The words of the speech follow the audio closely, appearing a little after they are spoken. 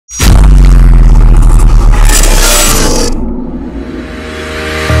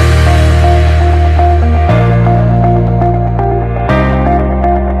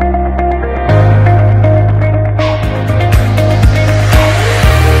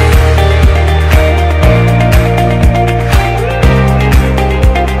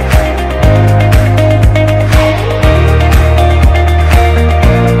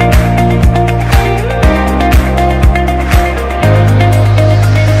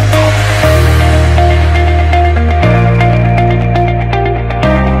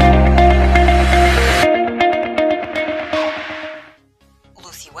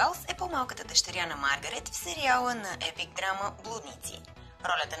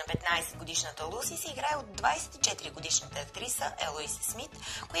на 15-годишната Луси се играе от 24-годишната актриса Елоиз Смит,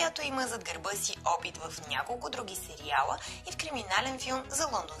 която има зад гърба си опит в няколко други сериала и в криминален филм за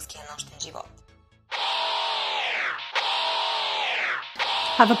лондонския нощен живот.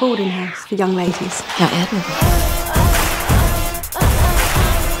 Have a boarding house for young ladies. Ja, Erdenburg.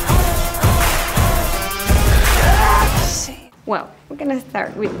 Well, we're gonna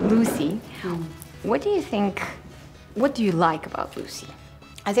start with Lucy. What do you think, what do you like about Lucy?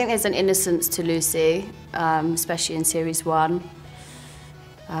 I think there's an innocence to Lucy, especially in series 1.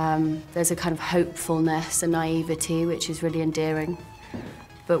 There's a kind of hopefulness and naivety which is really endearing.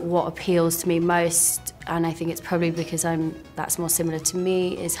 But what appeals to me most, and I think it's probably because that's more similar to me,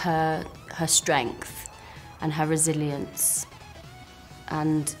 is her strength and her resilience.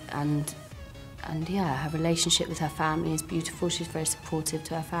 And yeah, her relationship with her family is beautiful. She's very supportive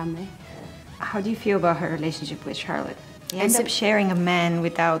to her family. How do you feel about her relationship with Charlotte? You end up sharing a man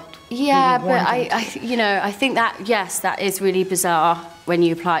without Yeah, really but wanting I think that, yes, that is really bizarre when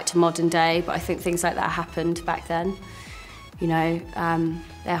you apply it to modern day, but I think things like that happened back then. You know,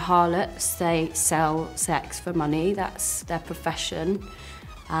 they're harlots, they sell sex for money, that's their profession,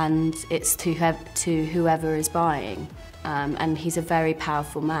 and it's to whoever is buying. And he's a very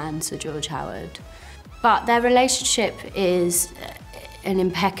powerful man, Sir George Howard. But their relationship is an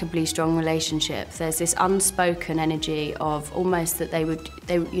impeccably strong relationship. There's this unspoken energy of almost that they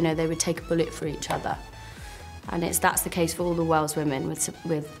would take a bullet for each other. And that's the case for all the Wells women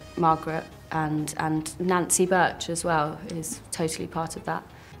with Margaret and Nancy Birch as well is totally part of that.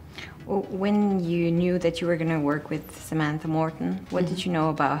 Well, when you knew that you were going to work with Samantha Morton, what did you know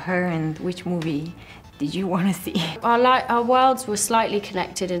about her and which movie did you want to see? Our worlds were slightly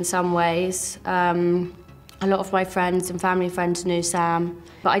connected in some ways. A lot of my friends and family friends knew Sam,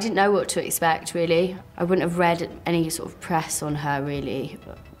 but I didn't know what to expect, really. I wouldn't have read any sort of press on her, really,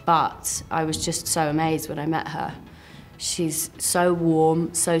 but I was just so amazed when I met her. She's so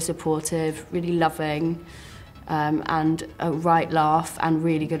warm, so supportive, really loving, and a right laugh and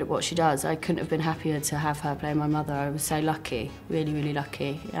really good at what she does. I couldn't have been happier to have her play my mother. I was so lucky, really, really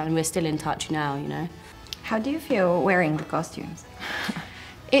lucky. And we're still in touch now, you know. How do you feel wearing the costumes?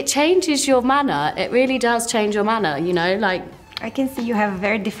 It changes your manner. It really does change your manner, you know, like... I can see you have a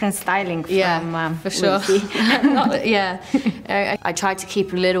very different styling from for sure. Lucy. I tried to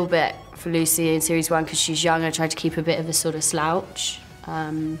keep a little bit for Lucy in series 1 because she's young. I tried to keep a bit of a sort of slouch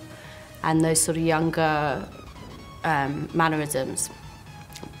and those sort of younger mannerisms.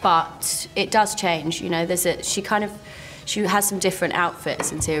 But it does change, you know. She has some different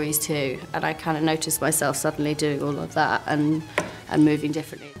outfits in series 2, and I kind of noticed myself suddenly doing all of that and moving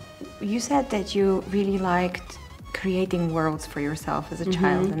differently. You said that you really liked creating worlds for yourself as a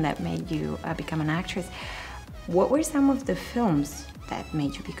child, and that made you become an actress. What were some of the films that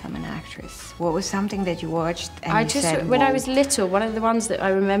made you become an actress? What was something that you watched and when I was little, one of the ones that I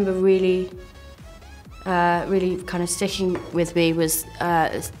remember really kind of sticking with me was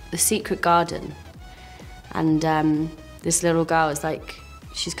The Secret Garden. And this little girl is like,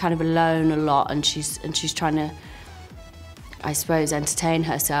 she's kind of alone a lot, and she's trying to, I suppose, entertain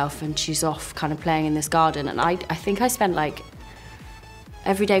herself, and she's off kind of playing in this garden. And I think I spent like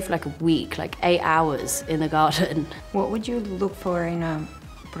every day for like a week, like 8 hours in the garden. What would you look for in a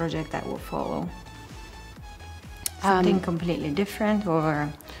project that will follow? Something completely different,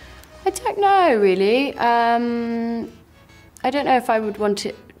 or? I don't know, really. I don't know if I would want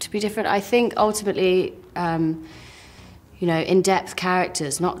it to be different. I think ultimately, you know, in-depth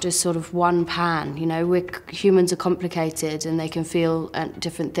characters, not just sort of one pan. You know, humans are complicated and they can feel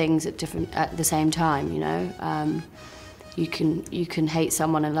different things at the same time. You know, you can hate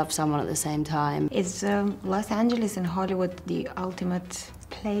someone and love someone at the same time. Is Los Angeles and Hollywood the ultimate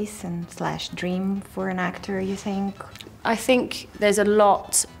place and / dream for an actor, you think? I think there's a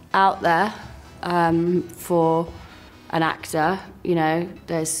lot out there for an actor, you know.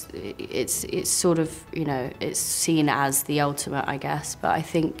 It's sort of, you know, it's seen as the ultimate, I guess, but I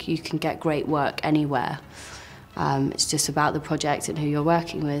think you can get great work anywhere. It's just about the project and who you're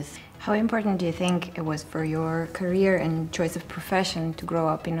working with. How important do you think it was for your career and choice of profession to grow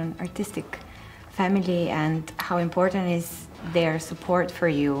up in an artistic family, and how important is their support for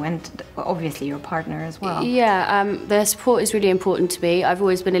you and obviously your partner as well? Yeah, their support is really important to me. I've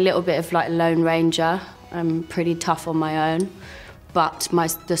always been a little bit of like a lone ranger. I'm pretty tough on my own, but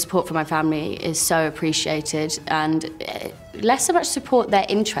the support from my family is so appreciated, and less so much support their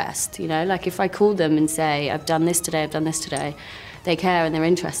interest, you know, like if I call them and say, I've done this today, I've done this today, they care and they're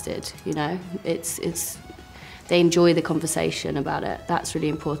interested, you know. They enjoy the conversation about it. That's really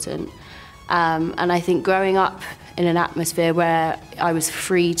important. And I think growing up in an atmosphere where I was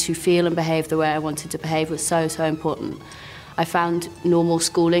free to feel and behave the way I wanted to behave was so, so important. I found normal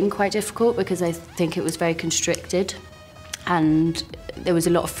schooling quite difficult because I think it was very constricted, and there was a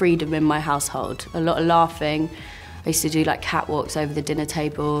lot of freedom in my household, a lot of laughing. I used to do like catwalks over the dinner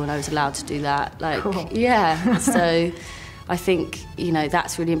table, and I was allowed to do that. Like, cool. Yeah, so I think, you know,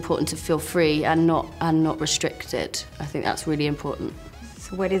 that's really important, to feel free and not restricted. I think that's really important.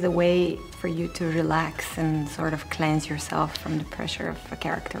 So what is a way for you to relax and sort of cleanse yourself from the pressure of a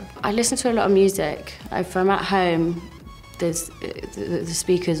character? I listen to a lot of music. If I'm at home, the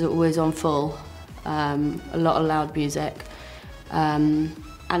speakers are always on full, a lot of loud music, and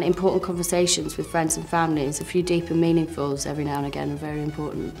important conversations with friends and families. A few deep and meaningfuls every now and again are very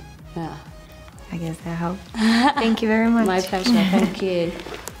important. Yeah. I guess that helps. Thank you very much. My pleasure. Thank you.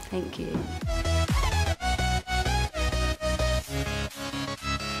 Thank you.